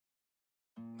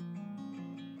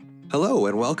Hello,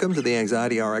 and welcome to the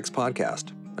Anxiety RX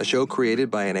podcast, a show created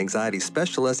by an anxiety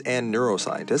specialist and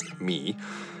neuroscientist, me,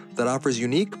 that offers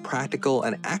unique, practical,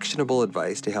 and actionable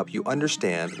advice to help you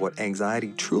understand what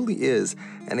anxiety truly is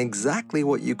and exactly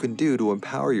what you can do to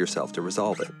empower yourself to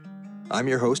resolve it. I'm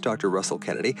your host, Dr. Russell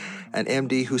Kennedy, an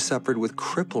MD who suffered with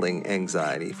crippling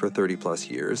anxiety for 30 plus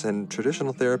years, and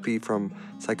traditional therapy from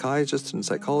psychiatrists and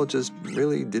psychologists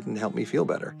really didn't help me feel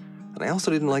better. And I also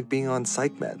didn't like being on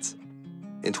psych meds.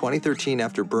 In 2013,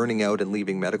 after burning out and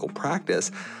leaving medical practice,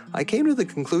 I came to the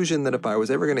conclusion that if I was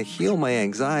ever going to heal my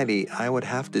anxiety, I would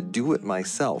have to do it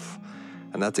myself.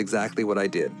 And that's exactly what I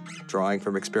did, drawing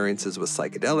from experiences with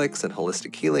psychedelics and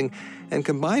holistic healing, and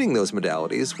combining those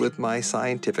modalities with my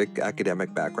scientific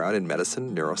academic background in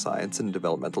medicine, neuroscience, and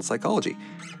developmental psychology.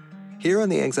 Here on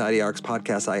the Anxiety RX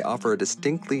podcast, I offer a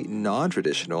distinctly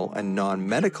non-traditional and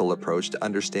non-medical approach to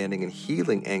understanding and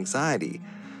healing anxiety.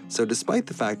 So despite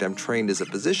the fact I'm trained as a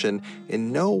physician,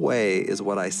 in no way is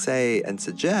what I say and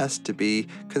suggest to be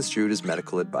construed as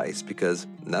medical advice, because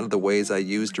none of the ways I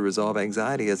use to resolve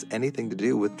anxiety has anything to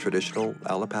do with traditional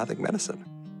allopathic medicine.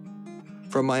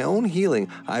 From my own healing,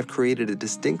 I've created a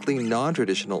distinctly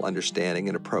non-traditional understanding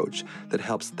and approach that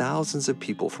helps thousands of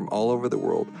people from all over the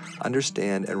world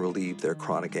understand and relieve their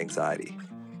chronic anxiety.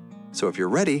 So if you're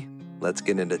ready, let's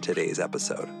get into today's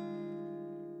episode.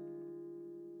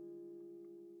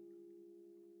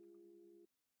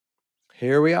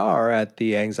 Here we are at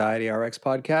the Anxiety RX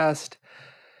podcast.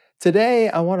 Today,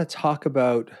 I want to talk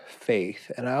about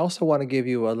faith, and I also want to give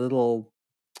you a little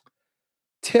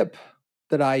tip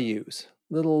that I use,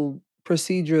 little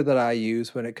procedure that I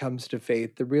use when it comes to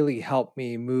faith to really help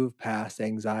me move past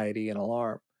anxiety and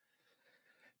alarm.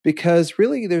 Because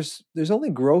really, there's only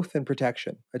growth and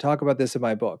protection. I talk about this in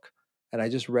my book, and I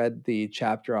just read the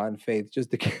chapter on faith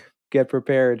just to get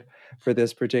prepared for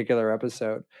this particular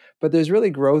episode. But there's really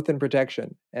growth and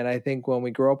protection. And I think when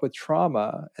we grow up with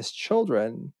trauma as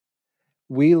children,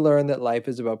 we learn that life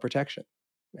is about protection.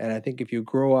 And I think if you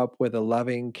grow up with a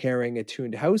loving, caring,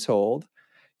 attuned household,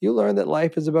 you learn that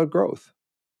life is about growth.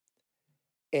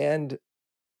 And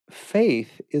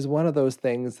faith is one of those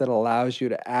things that allows you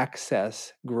to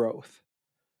access growth.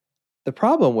 The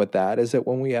problem with that is that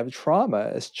when we have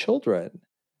trauma as children,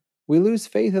 we lose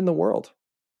faith in the world.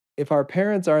 If our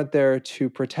parents aren't there to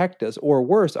protect us, or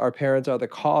worse, our parents are the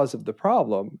cause of the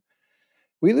problem,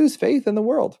 we lose faith in the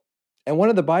world. And one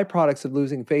of the byproducts of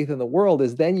losing faith in the world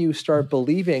is then you start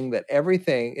believing that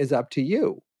everything is up to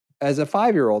you as a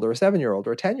 5-year-old or a 7-year-old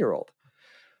or a 10-year-old.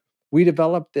 We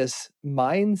develop this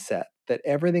mindset that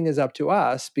everything is up to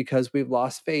us because we've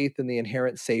lost faith in the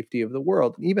inherent safety of the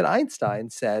world. And even Einstein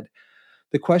said,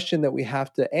 the question that we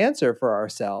have to answer for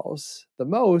ourselves the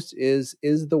most is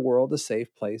the world a safe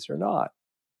place or not?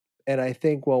 And I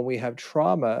think when we have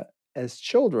trauma as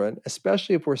children,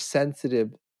 especially if we're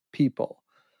sensitive people,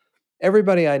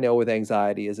 everybody I know with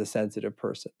anxiety is a sensitive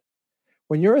person.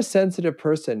 When you're a sensitive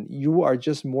person, you are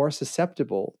just more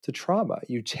susceptible to trauma.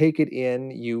 You take it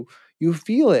in, you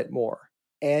feel it more,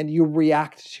 and you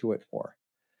react to it more.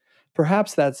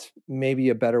 Perhaps that's maybe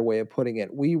a better way of putting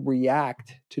it. We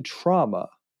react to trauma.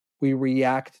 We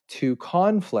react to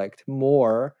conflict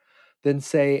more than,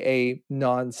 say, a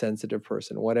non-sensitive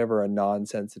person, whatever a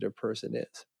non-sensitive person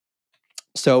is.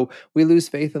 So we lose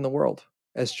faith in the world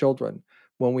as children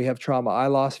when we have trauma. I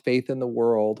lost faith in the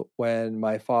world when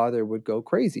my father would go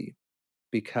crazy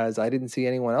because I didn't see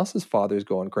anyone else's fathers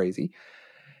going crazy.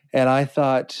 And I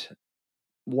thought,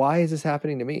 why is this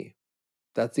happening to me?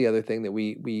 That's the other thing that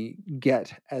we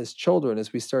get as children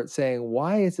is we start saying,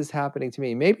 why is this happening to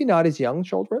me? Maybe not as young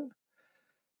children,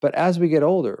 but as we get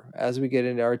older, as we get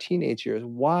into our teenage years,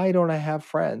 why don't I have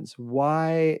friends?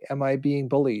 Why am I being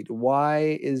bullied?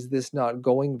 Why is this not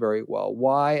going very well?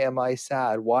 Why am I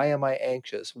sad? Why am I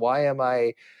anxious? Why am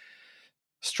I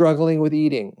struggling with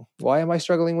eating? Why am I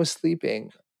struggling with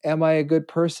sleeping? Am I a good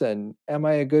person? Am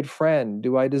I a good friend?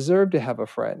 Do I deserve to have a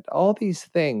friend? All these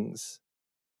things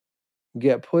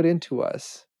get put into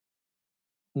us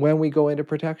when we go into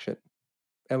protection.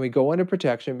 And we go into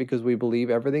protection because we believe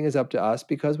everything is up to us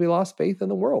because we lost faith in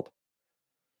the world.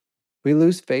 We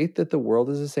lose faith that the world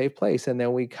is a safe place. And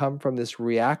then we come from this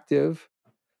reactive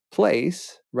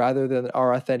place rather than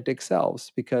our authentic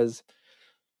selves, because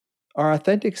our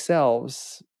authentic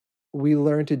selves, we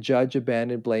learn to judge,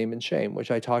 abandon, blame, and shame,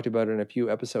 which I talked about in a few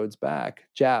episodes back.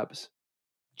 JABS,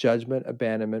 judgment,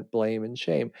 abandonment, blame, and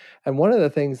shame. And one of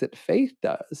the things that faith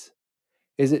does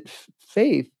is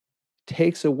faith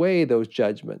takes away those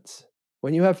judgments.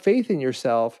 When you have faith in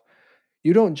yourself,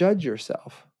 you don't judge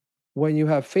yourself. When you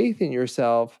have faith in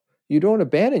yourself, You don't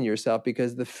abandon yourself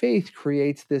because the faith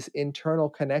creates this internal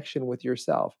connection with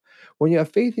yourself. When you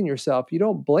have faith in yourself, you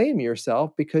don't blame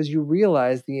yourself because you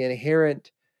realize the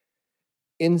inherent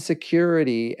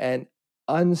insecurity and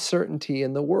uncertainty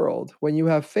in the world. When you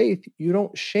have faith, you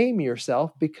don't shame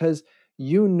yourself because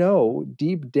you know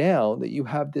deep down that you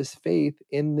have this faith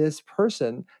in this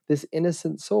person, this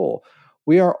innocent soul.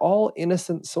 We are all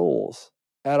innocent souls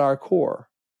at our core.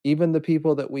 Even the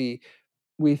people that we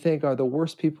think are the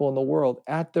worst people in the world,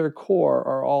 at their core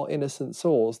are all innocent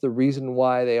souls. The reason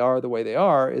why they are the way they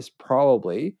are is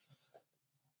probably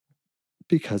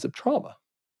because of trauma.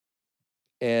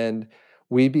 And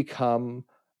we become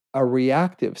a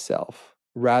reactive self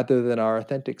rather than our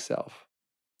authentic self.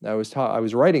 I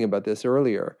was writing about this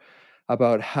earlier,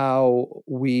 about how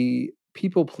we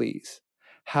people please,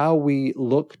 how we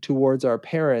look towards our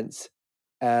parents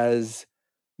as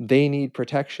they need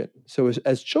protection. So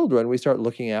as children, we start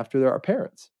looking after our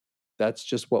parents. That's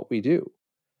just what we do.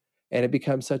 And it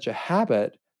becomes such a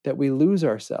habit that we lose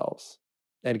ourselves.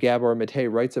 And Gabor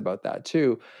Mate writes about that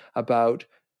too, about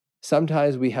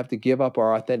sometimes we have to give up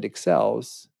our authentic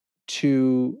selves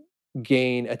to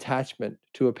gain attachment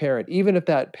to a parent, even if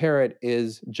that parent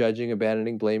is judging,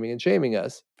 abandoning, blaming, and shaming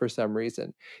us for some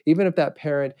reason. Even if that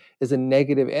parent is a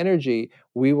negative energy,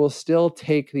 we will still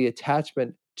take the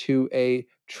attachment to a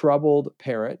troubled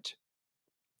parent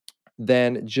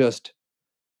than just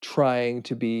trying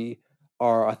to be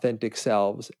our authentic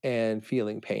selves and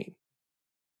feeling pain.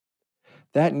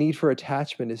 That need for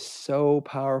attachment is so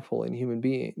powerful in human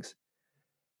beings.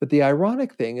 But the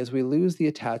ironic thing is we lose the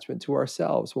attachment to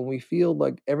ourselves when we feel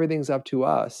like everything's up to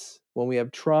us. When we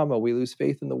have trauma, we lose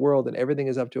faith in the world and everything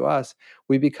is up to us.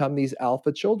 We become these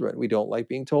alpha children. We don't like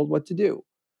being told what to do.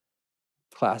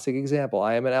 Classic example.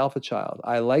 I am an alpha child.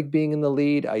 I like being in the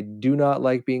lead. I do not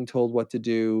like being told what to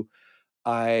do.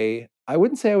 I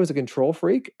wouldn't say I was a control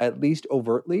freak, at least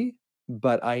overtly,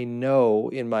 but I know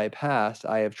in my past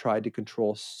I have tried to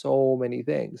control so many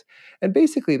things. And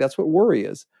basically that's what worry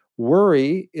is.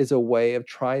 Worry is a way of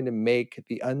trying to make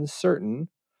the uncertain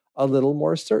a little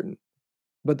more certain.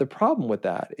 But the problem with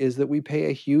that is that we pay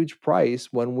a huge price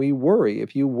when we worry.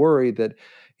 If you worry that,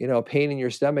 pain in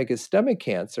your stomach is stomach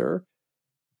cancer,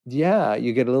 yeah,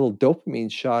 you get a little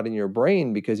dopamine shot in your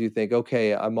brain because you think,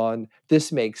 okay,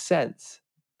 this makes sense.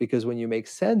 Because when you make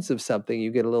sense of something, you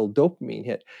get a little dopamine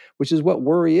hit, which is what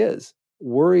worry is.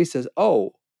 Worry says,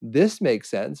 oh, this makes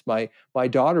sense. My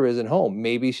daughter isn't home.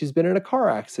 Maybe she's been in a car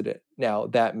accident. Now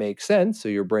that makes sense. So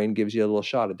your brain gives you a little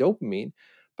shot of dopamine,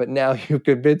 but now you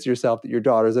convince yourself that your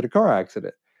daughter's in a car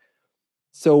accident.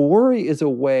 So worry is a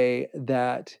way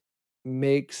that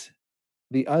makes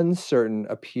the uncertain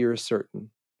appear certain.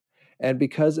 And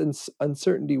because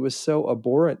uncertainty was so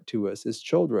abhorrent to us as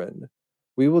children,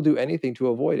 we will do anything to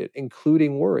avoid it,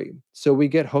 including worry. So we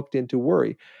get hooked into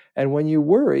worry. And when you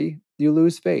worry, you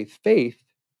lose faith. Faith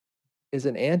is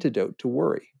an antidote to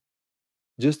worry,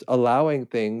 just allowing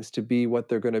things to be what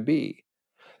they're going to be.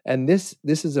 And this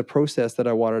is a process that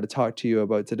I wanted to talk to you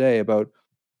about today, about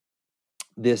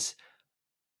this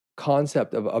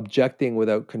concept of objecting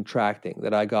without contracting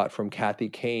that I got from Kathy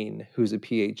Kain, who's a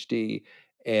PhD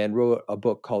and wrote a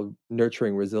book called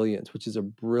Nurturing Resilience, which is a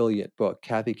brilliant book.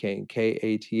 Kathy Kain,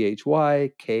 KathykAin.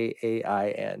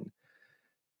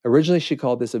 Originally, she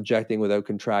called this objecting without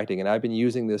contracting, and I've been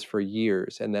using this for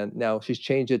years. And then now she's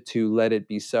changed it to let it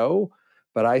be so,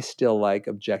 but I still like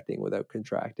objecting without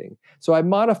contracting. So I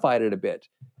modified it a bit.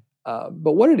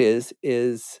 But what it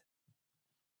is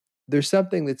there's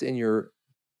something that's in your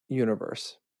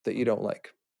universe that you don't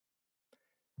like.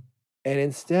 And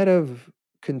instead of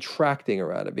contracting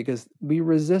around it, because we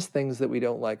resist things that we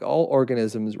don't like, all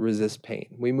organisms resist pain.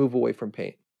 We move away from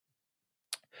pain.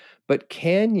 But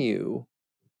can you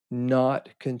not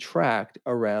contract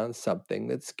around something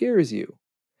that scares you?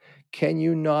 Can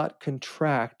you not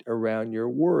contract around your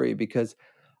worry? Because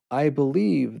I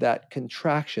believe that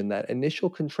contraction, that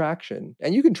initial contraction,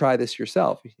 and you can try this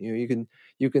yourself. You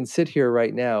can sit here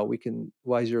right now.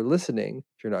 While you're listening,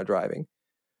 if you're not driving,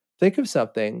 think of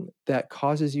something that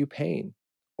causes you pain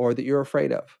or that you're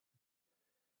afraid of.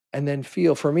 And then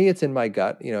feel, for me, it's in my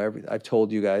gut. I've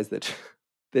told you guys that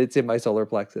it's in my solar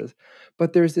plexus,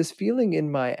 but there's this feeling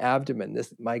in my abdomen,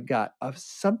 my gut, of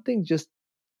something just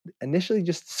initially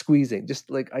just squeezing, just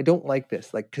like, I don't like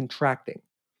this, like contracting.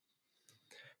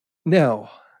 Now,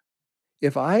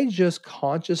 if I just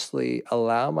consciously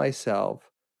allow myself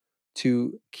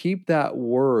to keep that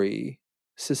worry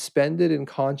suspended in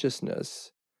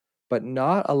consciousness, but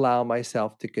not allow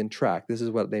myself to contract. This is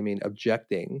what they mean,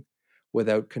 objecting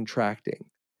without contracting.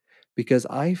 Because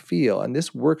I feel, and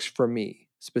this works for me.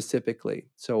 specifically.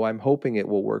 So I'm hoping it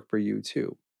will work for you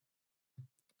too.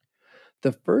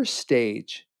 The first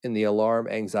stage in the alarm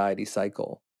anxiety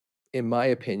cycle, in my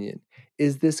opinion,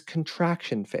 is this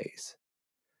contraction phase.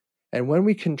 And when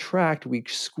we contract, we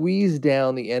squeeze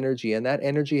down the energy, and that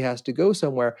energy has to go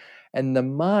somewhere. And the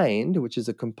mind, which is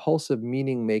a compulsive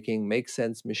meaning making, make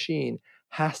sense machine,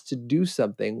 has to do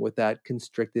something with that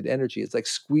constricted energy. It's like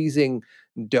squeezing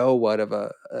dough out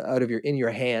of your in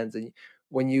your hands. And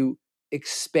when you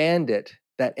expand it,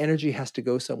 that energy has to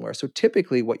go somewhere. So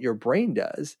typically what your brain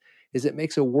does is it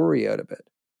makes a worry out of it.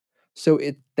 So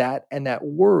that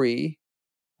worry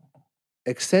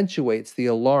accentuates the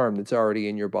alarm that's already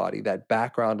in your body, that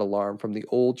background alarm from the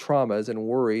old traumas and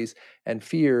worries and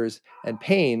fears and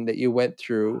pain that you went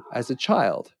through as a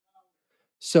child.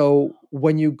 So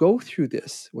when you go through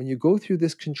this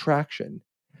contraction,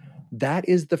 that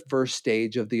is the first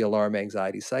stage of the alarm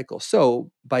anxiety cycle. So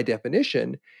by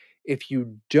definition, if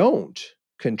you don't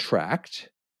contract,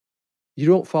 you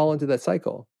don't fall into that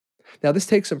cycle. Now, this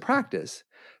takes some practice,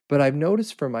 but I've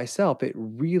noticed for myself, it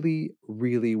really,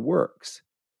 really works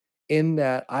in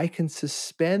that I can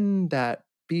suspend that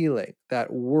feeling,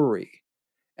 that worry,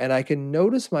 and I can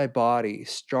notice my body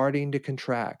starting to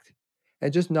contract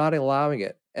and just not allowing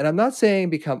it. And I'm not saying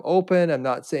become open, I'm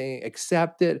not saying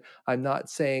accept it, I'm not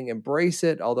saying embrace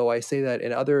it, although I say that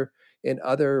in other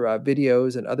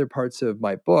videos and other parts of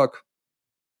my book.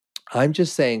 I'm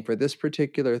just saying for this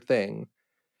particular thing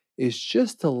is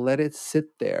just to let it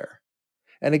sit there.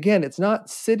 And again, it's not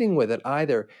sitting with it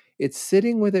either. It's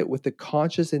sitting with it with the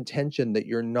conscious intention that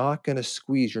you're not going to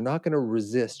squeeze, you're not going to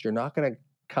resist, you're not going to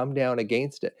come down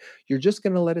against it. You're just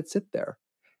going to let it sit there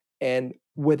and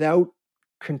without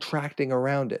contracting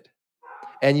around it.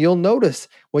 And you'll notice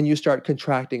when you start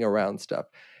contracting around stuff.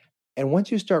 And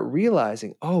once you start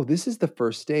realizing, oh, this is the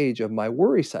first stage of my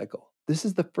worry cycle. This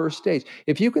is the first stage.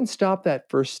 If you can stop that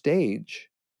first stage,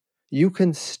 you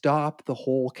can stop the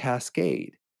whole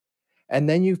cascade. And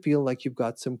then you feel like you've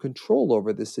got some control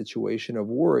over this situation of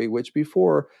worry, which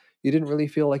before you didn't really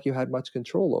feel like you had much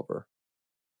control over.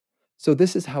 So,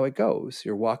 this is how it goes.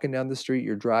 You're walking down the street,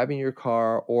 you're driving your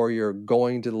car, or you're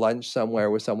going to lunch somewhere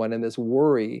with someone, and this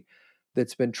worry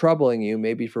that's been troubling you,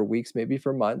 maybe for weeks, maybe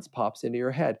for months, pops into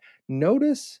your head.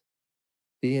 Notice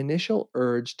the initial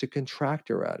urge to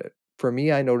contract around it. For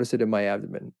me, I notice it in my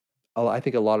abdomen. I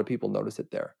think a lot of people notice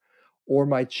it there, or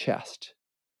my chest.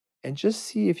 And just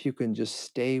see if you can just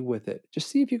stay with it. Just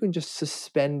see if you can just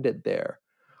suspend it there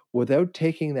without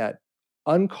taking that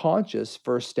unconscious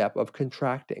first step of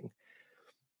contracting.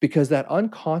 Because that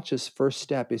unconscious first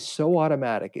step is so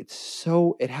automatic.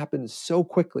 It happens so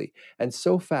quickly and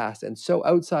so fast and so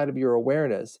outside of your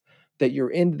awareness that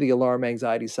you're into the alarm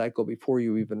anxiety cycle before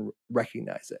you even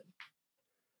recognize it.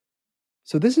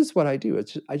 So this is what I do.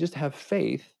 I just have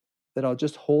faith that I'll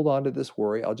just hold on to this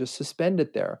worry. I'll just suspend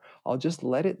it there. I'll just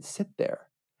let it sit there.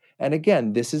 And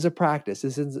again, this is a practice.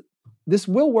 This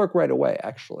will work right away,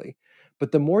 actually.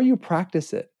 But the more you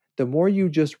practice it, the more you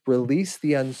just release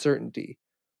the uncertainty.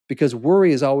 Because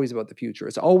worry is always about the future.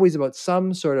 It's always about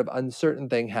some sort of uncertain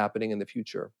thing happening in the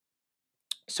future.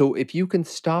 So if you can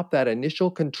stop that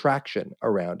initial contraction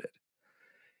around it,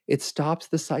 it stops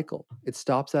the cycle. It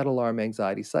stops that alarm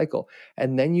anxiety cycle.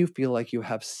 And then you feel like you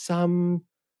have some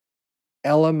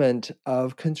element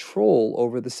of control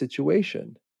over the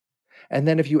situation. And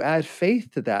then if you add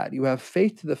faith to that, you have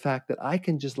faith to the fact that I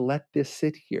can just let this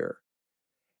sit here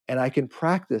and I can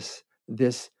practice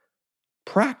this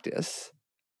practice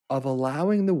of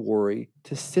allowing the worry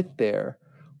to sit there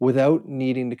without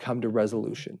needing to come to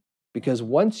resolution. Because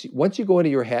once you go into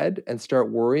your head and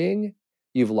start worrying,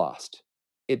 you've lost.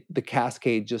 The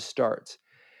cascade just starts.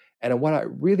 And what I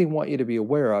really want you to be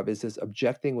aware of is this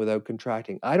objecting without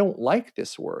contracting. I don't like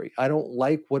this worry. I don't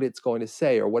like what it's going to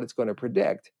say or what it's going to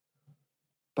predict,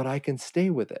 but I can stay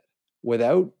with it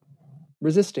without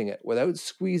resisting it, without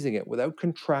squeezing it, without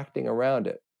contracting around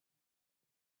it.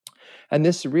 And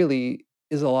this really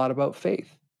is a lot about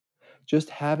faith. Just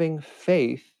having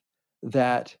faith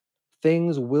that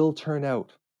things will turn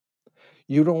out.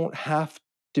 You don't have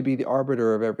to be the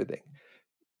arbiter of everything.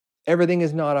 Everything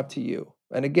is not up to you.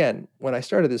 And again, when I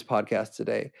started this podcast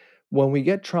today, when we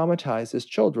get traumatized as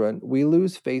children, we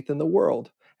lose faith in the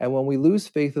world. And when we lose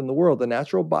faith in the world, the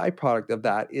natural byproduct of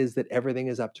that is that everything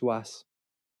is up to us.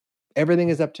 Everything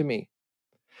is up to me.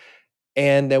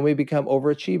 And then we become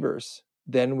overachievers.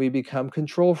 Then we become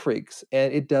control freaks.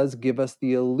 And it does give us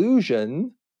the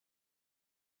illusion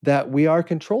that we are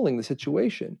controlling the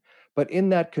situation. But in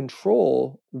that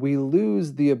control, we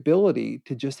lose the ability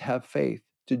to just have faith,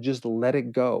 to just let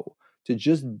it go, to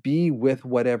just be with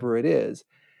whatever it is.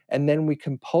 And then we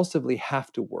compulsively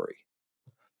have to worry.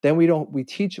 Then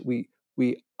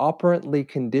we operantly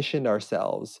condition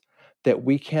ourselves that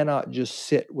we cannot just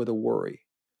sit with a worry.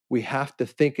 We have to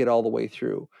think it all the way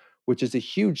through, which is a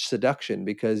huge seduction,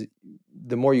 because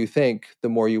the more you think, the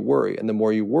more you worry. And the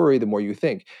more you worry, the more you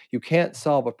think. You can't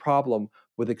solve a problem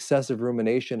with excessive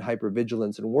rumination,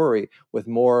 hypervigilance, and worry with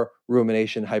more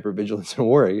rumination, hypervigilance, and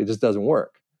worry. It just doesn't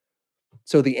work.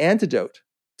 So the antidote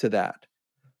to that,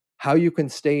 how you can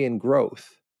stay in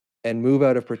growth and move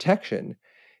out of protection,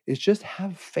 is just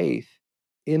have faith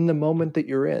in the moment that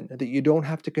you're in, that you don't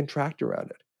have to contract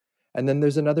around it. And then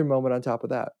there's another moment on top of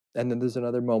that. And then there's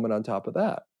another moment on top of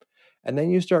that. And then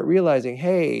you start realizing,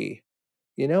 hey,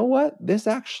 you know what? This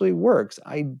actually works.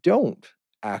 I don't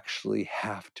actually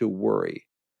have to worry.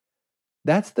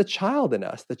 That's the child in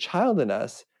us. The child in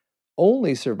us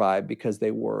only survive because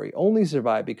they worry, only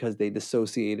survive because they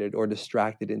dissociated or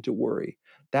distracted into worry.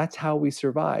 That's how we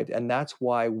survived. And that's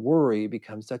why worry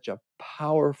becomes such a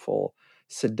powerful,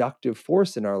 seductive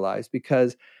force in our lives,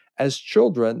 because as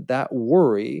children, that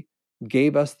worry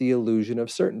gave us the illusion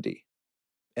of certainty.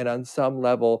 And on some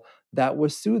level, that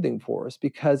was soothing for us,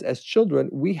 because as children,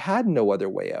 we had no other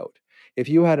way out. If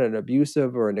you had an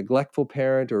abusive or a neglectful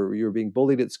parent, or you were being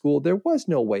bullied at school, there was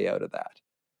no way out of that.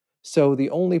 So the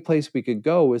only place we could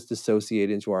go was dissociate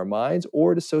into our minds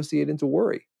or dissociate into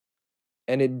worry.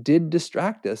 And it did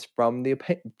distract us from the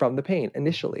pain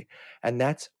initially. And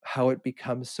that's how it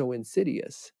becomes so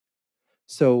insidious.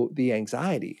 So the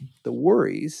anxiety, the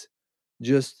worries,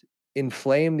 just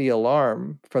inflame the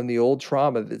alarm from the old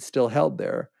trauma that's still held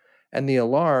there. And the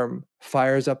alarm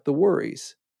fires up the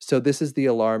worries. So this is the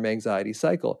alarm anxiety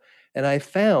cycle. And I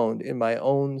found in my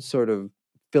own sort of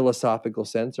philosophical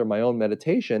sense, or my own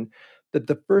meditation, that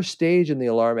the first stage in the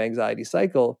alarm anxiety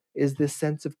cycle is this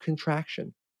sense of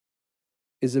contraction,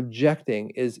 is objecting,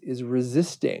 is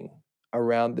resisting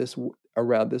around this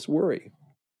worry.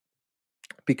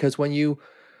 Because when you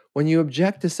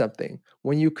object to something,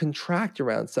 when you contract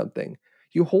around something,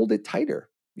 you hold it tighter.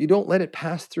 You don't let it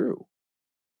pass through.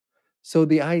 So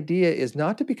the idea is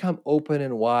not to become open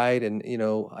and wide and,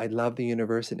 I love the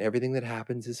universe and everything that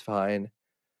happens is fine.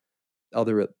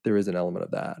 Although there is an element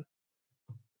of that.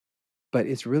 But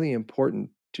it's really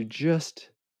important to just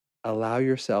allow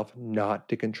yourself not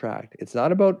to contract. It's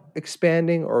not about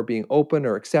expanding or being open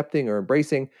or accepting or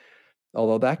embracing,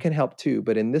 although that can help too.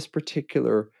 But in this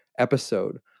particular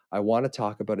episode, I want to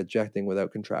talk about ejecting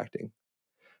without contracting.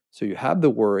 So you have the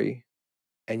worry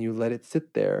and you let it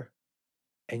sit there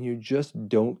and you just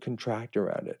don't contract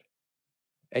around it.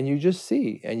 And you just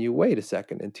see and you wait a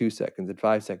second and 2 seconds and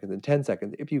 5 seconds and 10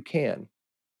 seconds if you can.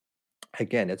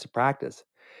 Again, it's a practice.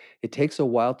 It takes a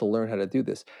while to learn how to do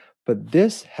this. But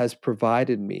this has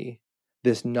provided me,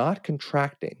 this not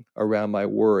contracting around my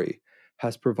worry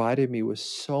has provided me with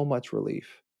so much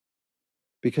relief,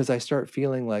 because I start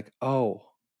feeling like, oh,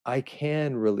 I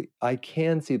can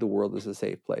see the world as a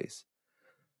safe place.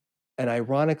 And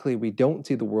ironically, we don't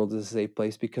see the world as a safe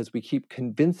place because we keep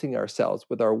convincing ourselves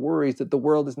with our worries that the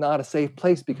world is not a safe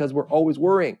place because we're always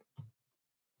worrying.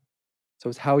 So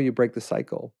it's how you break the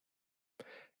cycle.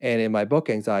 And in my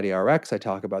book, Anxiety RX, I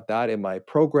talk about that. In my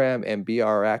program,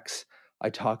 MBRX,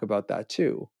 I talk about that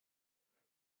too.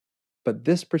 But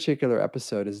this particular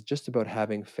episode is just about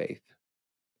having faith.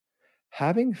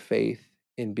 Having faith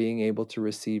in being able to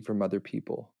receive from other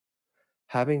people.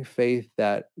 Having faith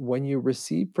that when you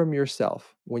receive from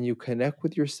yourself, when you connect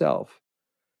with yourself,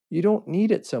 you don't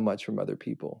need it so much from other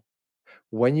people.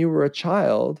 When you were a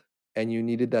child and you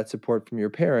needed that support from your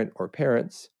parent or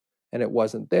parents, and it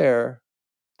wasn't there,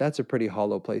 that's a pretty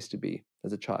hollow place to be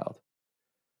as a child.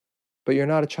 But you're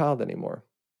not a child anymore.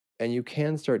 And you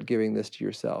can start giving this to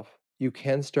yourself. You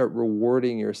can start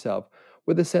rewarding yourself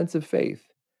with a sense of faith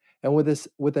and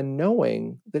with a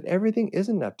knowing that everything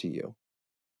isn't up to you.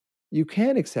 You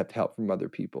can accept help from other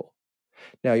people.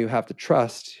 Now you have to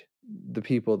trust the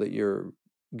people that you're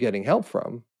getting help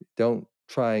from. Don't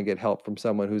try and get help from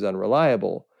someone who's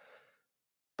unreliable.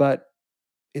 But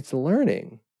it's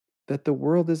learning that the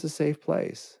world is a safe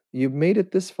place. You've made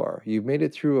it this far. You've made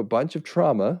it through a bunch of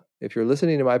trauma. If you're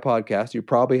listening to my podcast, you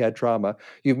probably had trauma.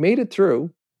 You've made it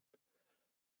through.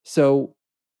 So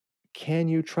can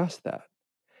you trust that?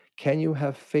 Can you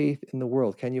have faith in the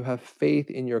world? Can you have faith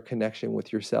in your connection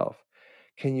with yourself?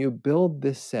 Can you build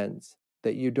this sense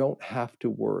that you don't have to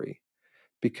worry?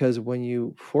 Because when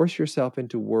you force yourself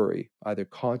into worry, either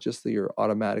consciously or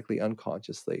automatically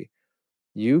unconsciously,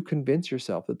 you convince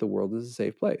yourself that the world is a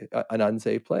safe place, an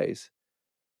unsafe place.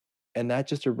 And that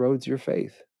just erodes your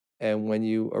faith. And when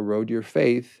you erode your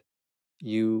faith,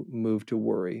 you move to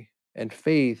worry. And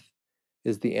faith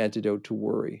is the antidote to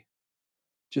worry.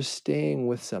 just staying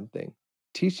with something,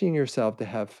 teaching yourself to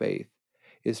have faith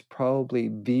is probably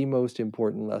the most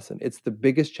important lesson. It's the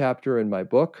biggest chapter in my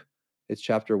book. It's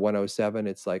chapter 107.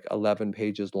 It's like 11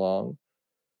 pages long,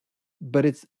 but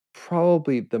it's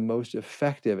probably the most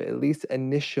effective, at least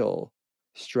initial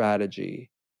strategy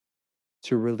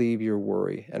to relieve your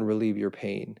worry and relieve your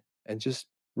pain. And just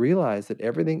realize that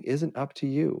everything isn't up to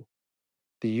you.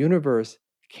 The universe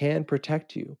can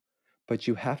protect you, but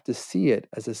you have to see it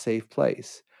as a safe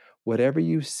place. Whatever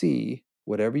you see,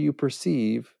 whatever you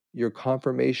perceive, your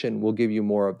confirmation will give you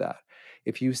more of that.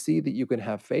 If you see that you can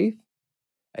have faith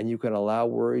and you can allow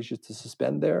worries just to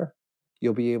suspend there,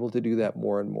 you'll be able to do that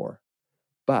more and more.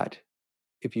 But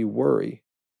if you worry,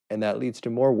 and that leads to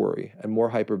more worry and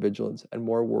more hypervigilance and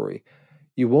more worry,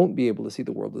 you won't be able to see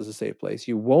the world as a safe place.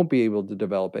 You won't be able to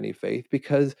develop any faith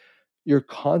because you're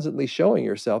constantly showing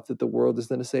yourself that the world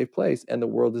isn't a safe place and the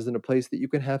world isn't a place that you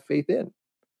can have faith in.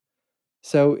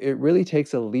 So it really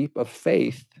takes a leap of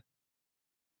faith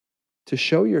to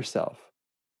show yourself,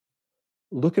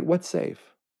 look at what's safe.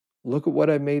 Look at what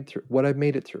I've made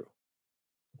it through.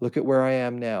 Look at where I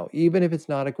am now, even if it's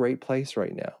not a great place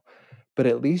right now. But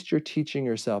at least you're teaching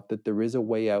yourself that there is a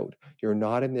way out. You're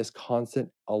not in this constant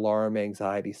alarm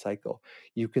anxiety cycle.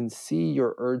 You can see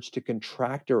your urge to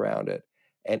contract around it.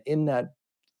 And in that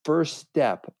first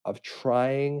step of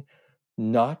trying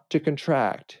not to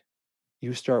contract,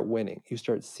 you start winning. You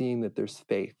start seeing that there's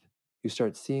faith. You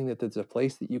start seeing that there's a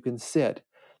place that you can sit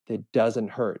that doesn't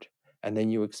hurt. And then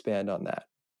you expand on that.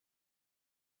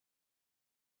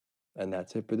 And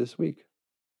that's it for this week.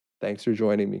 Thanks for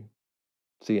joining me.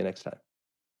 See you next time.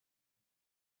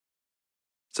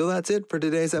 So that's it for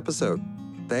today's episode.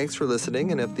 Thanks for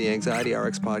listening, and if the Anxiety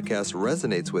RX podcast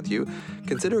resonates with you,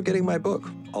 consider getting my book,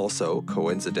 also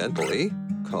coincidentally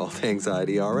called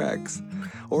Anxiety RX.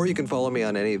 Or you can follow me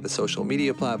on any of the social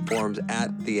media platforms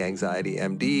at The Anxiety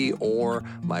MD or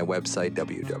my website,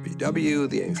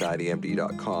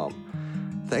 www.theanxietymd.com.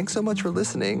 Thanks so much for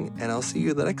listening, and I'll see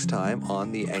you the next time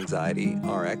on the Anxiety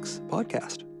RX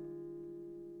podcast.